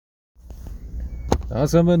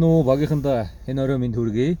Сайн байна уу багийнханда энэ орой минь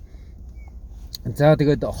хүргэе. За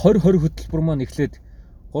тэгээд 2020 хөтөлбөр маань эхлээд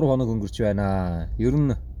 3 хоног өнгөрч байна. Ер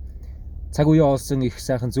нь цаг үе олсон их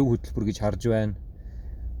сайхан зөв хөтөлбөр гэж харж байна.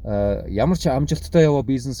 Ямар ч амжилттай яваа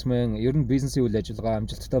бизнесмен ер нь бизнесийн үйл ажиллагаа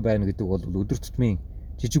амжилттай байна гэдэг бол өдөр тутмын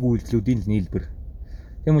жижиг үйлдэлүүдийн нийлбэр.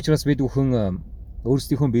 Тэм учраас бид бүхэн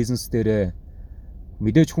өөрсдийнхөө бизнес дээр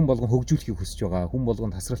мэдээж хүн болгон хөгжүүлэхийг хүсэж байгаа. Хүн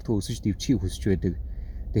болгон тасралтгүй өсөж дэвчихийг хүсэж байдаг.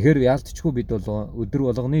 Тэгэхээр яалтчгүй бид бол өдөр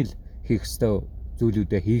болгоны л хийх ёстой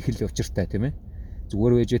зүйлүүдээ хийх л учиртай тийм ээ.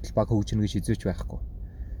 Зүгээр вэжэтэл баг хөгжинэ гэж хизээч байхгүй.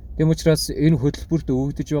 Тэм учраас энэ хөтөлбөрт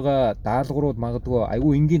өгөгдөж байгаа даалгаврууд магадгүй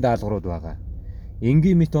аюу энгийн даалгаврууд байгаа.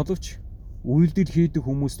 Энгийн мэт боловч үйлдэл хийдэг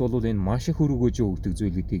хүмүүст бол энэ маш их өргөж өгдөг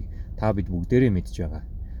зүйл гэдгийг та бид бүгдээрээ мэдж байгаа.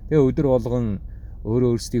 Тэгээ өдөр болгон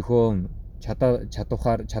өөрсдийнхөө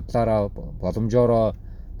чадлаараа боломжоороо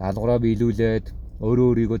даалгавраа биелүүлээд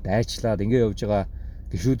өөрийгөө дайчлаад ингэ явж байгаа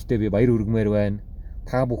гишүүддээ би баяр хүргэмээр байна.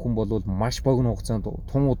 Та бүхэн бол маш богино хугацаанд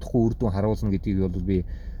тун удахгүй үр дүн харуулна гэдгийг бол би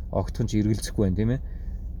огтхон ч эргэлзэхгүй байна тийм ээ.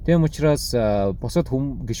 Тэм учраас босод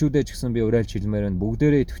гишүүдээ ч гэсэн би уриалж хэлмээр байна.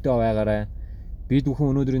 Бүгдээрээ идэвхтэй байгаарай. Бид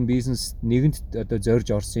бүхэн өнөөдрийн бизнес нэгэнд одоо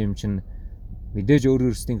зорж орсон юм чинь мэдээж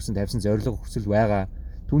өөрсдийн гэсэн тавьсан зорилго хүсэл байгаа.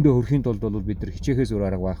 Түүндээ хүрэхийн тулд бол бид нар хичээхээс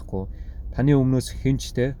өөр арга байхгүй. Таны өмнөөс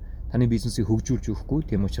хинчтэй таны бизнесийг хөгжүүлж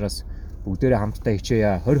өгөхгүй. Тэм учраас бүгдээрээ хамтдаа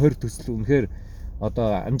хичээе. 2020 төсөл үнэхээр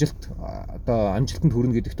одоо амжилтанд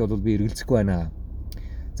хүрнэ гэдэгт бол би эргэлзэхгүй байна.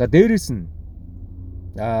 За дээрэс нь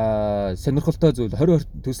сонирхолтой зүйл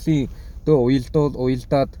 2020 төслийн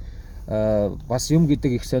уялдаад бас юм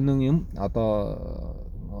гэдэг их сонин юм одоо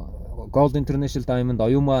Gold International Diamond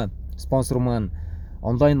оюума спонсор маань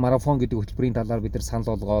онлайн марафон гэдэг хөтөлбөрийн талаар бид нар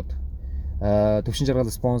санал болгоод төвшин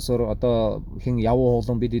жаргал спонсор одоо хин явуу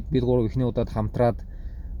хуулан бид гурав эхний удаад хамтраад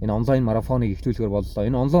энэ онлайн марафоныг эхлүүлэхээр боллоо.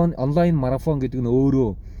 Энэ онлайн марафон гэдэг нь өөрөө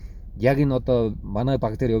яг энэ одоо манай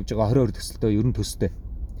баг дээр явж байгаа 2020 төсөлтөө ер нь төстэй.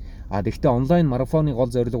 Тэгэхдээ онлайн марафоны гол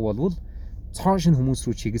зорилго бол цааш нь хүмүүс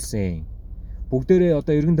рүү чиглэсэн. Бүгдээрээ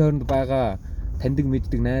одоо эргэн тойронд байгаа таньдаг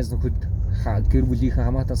мэддэг найз нөхөд гэр бүлийнхэн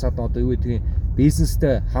хамаатан садан одоо юу гэдгийг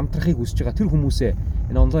бизнестэй хамтрахыг хүсэж байгаа тэр хүмүүсээ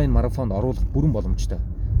энэ онлайн марафонд оруулах бүрэн боломжтой.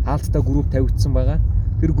 Хаалттай групп тавигдсан байгаа.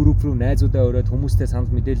 Тэр групп руу найзуудаа өрөөд хүмүүстэй санал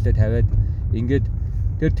мэдээлэлээ тавиад ингээд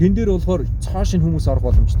тэр тэн дээр болохоор цааш нь хүмүүс орох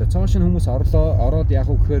боломжтой. Цааш нь хүмүүс ороод яг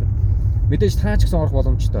уу гэхээр мэдээж таа ч гэсэн орох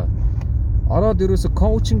боломжтой. Ороод ерөөсө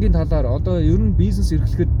коучингийн талаар одоо ер нь бизнес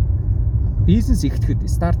эрхлэхэд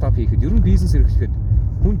стартап хийхэд ер нь бизнес эрхлэхэд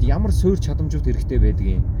хүнд ямар суурь чадамжууд хэрэгтэй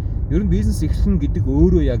байдгийг. Ер нь бизнес эрхлэх гэдэг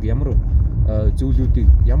өөрөө яг ямар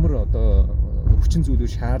зүйлүүдийг ямар одоо хүчин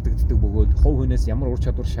зүйлүүд шаарддаг бөгөөд хувь хүнээс ямар ур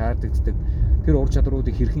чадвар шаарддаг тэр ур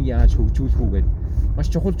чадруудыг хэрхэн яаж хөгжүүлэх үү гэдэг маш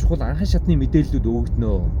чухал анхан шатны мэдээллүүд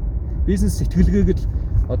өгөгднө. Бизнес сэтгэлгээгээд л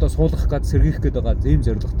одоо суулгах гад сэргийлэх гээд байгаа зэм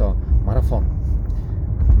зорилготой марафон.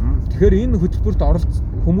 Тэгэхээр энэ хөтөлбөрт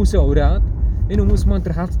хүмүүсээ ураад энэ хүмүүс маань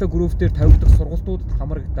тэр хаалттай групп дээр тавигдах сургалтуудад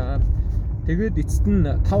хамрагдаад тэгээд эцэст нь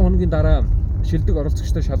 5 хоногийн дараа шилдэг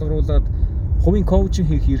оролцогчтой шалгаруулад хувийн коучинг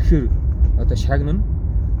хийх ирэхээр одоо шагнана.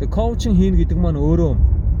 Тэгээд коучинг хийн гэдэг маань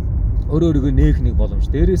өөрөөгөө нээх нэг боломж.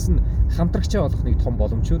 Дээрээс нь хамтрагчаа олох нэг том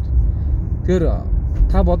боломжууд. Тэгэхээр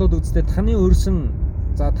та бодоод үзтээ таны өрсөн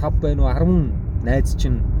за 5 байна уу 10 найз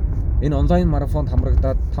чинь энэ онлайн марафонд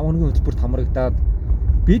хамрагдаад 5 хоногийн хөтөлбөрт хамрагдаад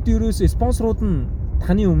бид ерөөсөө спонсорууд нь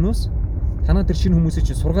таны өмнөөс танаа тэр шинэ хүмүүсийг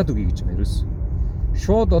чинь сургаад өгье гэж байна ерөөс.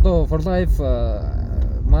 Шууд одоо for life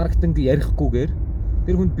маркетинг ярихгүйгээр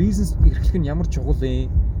тэр хүнд бизнес эрхлэх нь ямар чухал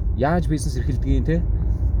юм, яаж бизнес эрхэлдгийг те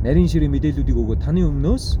нарийн ширээ мэдээллүүдийг өгөө таны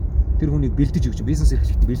өмнөөс тэр хүнийг бэлдэж өгч бизнес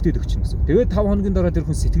эрхлэхэд бэлдээд өгч гэсэн. Тэгээд 5 хоногийн дараа тэр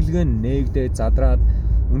хүн сэтгэлгээ нээгдээд задраад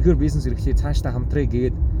үнэхээр бизнес эрхлэе цаашдаа хамтрая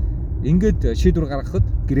гээд ингээд шийдвэр гаргахад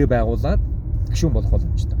гэрээ байгуулад гишүүн болох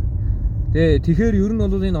боломжтой. Тэгэхээр ер нь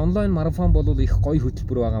бол энэ онлайн марафон бол их гоё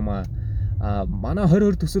хөтөлбөр байгаамаа. Манай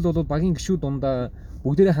 2020 төсөл бол багийн гишүүд дундаа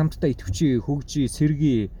бүгдээрээ хамтдаа идэвхжий, хөгжий,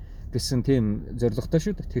 сэргий гэсэн тийм зорилготой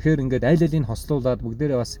шүү дээ. Тэгэхээр ингээд аль алийг хослуулад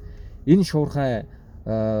бүгдээрээ бас энэ шуурхай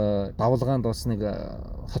давалгаанд бас нэг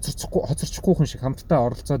хоцорчихгүй хүн шиг хамтдаа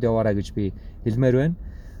оролцоод яваарай гэж би хэлмээр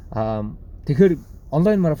байна. Тэгэхээр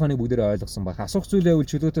онлайн марафоныг бүгдээрээ ойлгосон байх. Асуух зүйлээ үл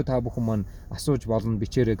чөлөөтэй та бүхэн маань асууж болно,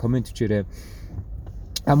 бичээрэй, комент бичээрэй.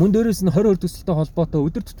 Мөн дээрээс нь 2020 төсөлтэй холбоотой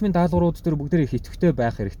өдөр тутмын даалгаврууд дээр бүгдээрээ идэвхтэй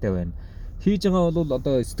байх хэрэгтэй байна. Хийж байгаа бол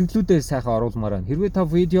одоо сэтгэлдүүдээ сайхан оруулмаар байна. Хэрвээ та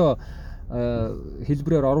видео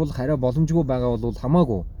хэлбэрээр оруулах арай боломжгүй байгаа бол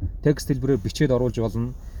хамаагүй текст хэлбэрээр бичээд оруулж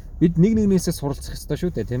болно. Бид нэг нэгнээсээ суралцах хэрэгтэй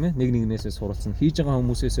шүү дээ, тийм ээ? Нэг нэгнээсээ суралцсан, хийж байгаа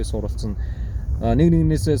хүмүүсээсээ суралцсан, нэг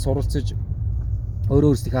нэгнээсээ суралцаж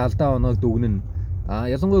өөрсдийнхөө алдаа оноог дүгнэн.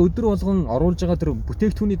 Ялангуяа өдөр болгон оруулж байгаа тэр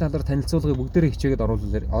бүтээгдэхүүний талаар танилцуулгыг бүгдээрээ хичээгээд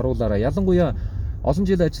оруулаарай. Ялангуяа олон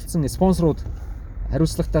жил ажилласан спонсорууд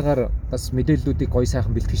хариуцлагатайгаар бас мэдээллүүдийг гоё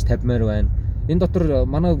сайхан бэлтгэж тавьмаар байна. Энэ дотор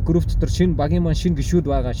манай групп дотор шинэ багийн маань шинэ гишүүд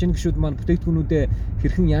байгаа. Шинэ гишүүд маань бүтээгдэхүүнүүдэд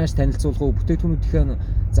хэрхэн яаж танилцуулах вэ? Бүтээгдэхүүнүүдийн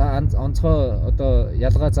онцгой одоо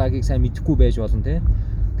ялгаа заагийг сайн мэдэхгүй байж болно те.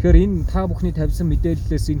 Тэгэхээр энэ та бүхний тавьсан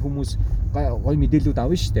мэдээллээс энэ хүмүүс гоё мэдээллүүд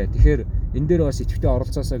авна шүү дээ. Тэгэхээр энэ дээр бас идэвхтэй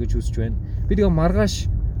оролцоосоо гэж хүсэж байна. Би тэгээ маргааш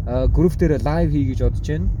групп дээр лайв хий гэж бодож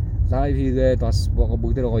байна. Лайв хийгээд бас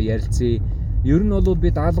бүгдээрээ гоё ярилцъя. Ер нь бол би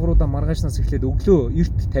даалгавруудаа маргаашнаас эхлээд өглөө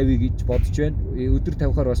эрт тавья гэж бодож байна. Өдөр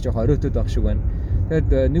тавихаар бас жоох оройтод байх шиг байна.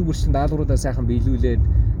 Тэгэд нэг бүрчлэн даалгавруудаа сайхан биелүүлээд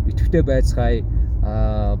идэвхтэй байцгаая.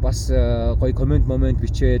 Бас гоё комент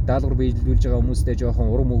бичээд даалгавар биелүүлж байгаа хүмүүстээ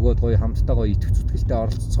жоохон урам өгөөд гоё хамтдаа гоё итгэх зүтгэлтэй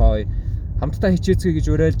оролцоцгоё. Хамтдаа хичээцгээе гэж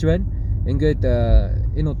уриалж байна. Ингээд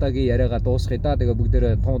энэ удаагийн яриагаа дуусгая да. Тэгээ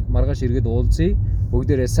бүгдээрээ маргааш иргэд уулзъя.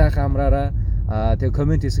 Бүгдээрээ сайхан амраараа. Тэгээ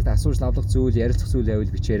комент хэсэгт асууж навлах зүйл, ярилцах зүйл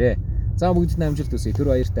байвал бичээрэй. За бүгдэд амжилт хүсье.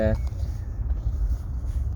 Тэр баяртай.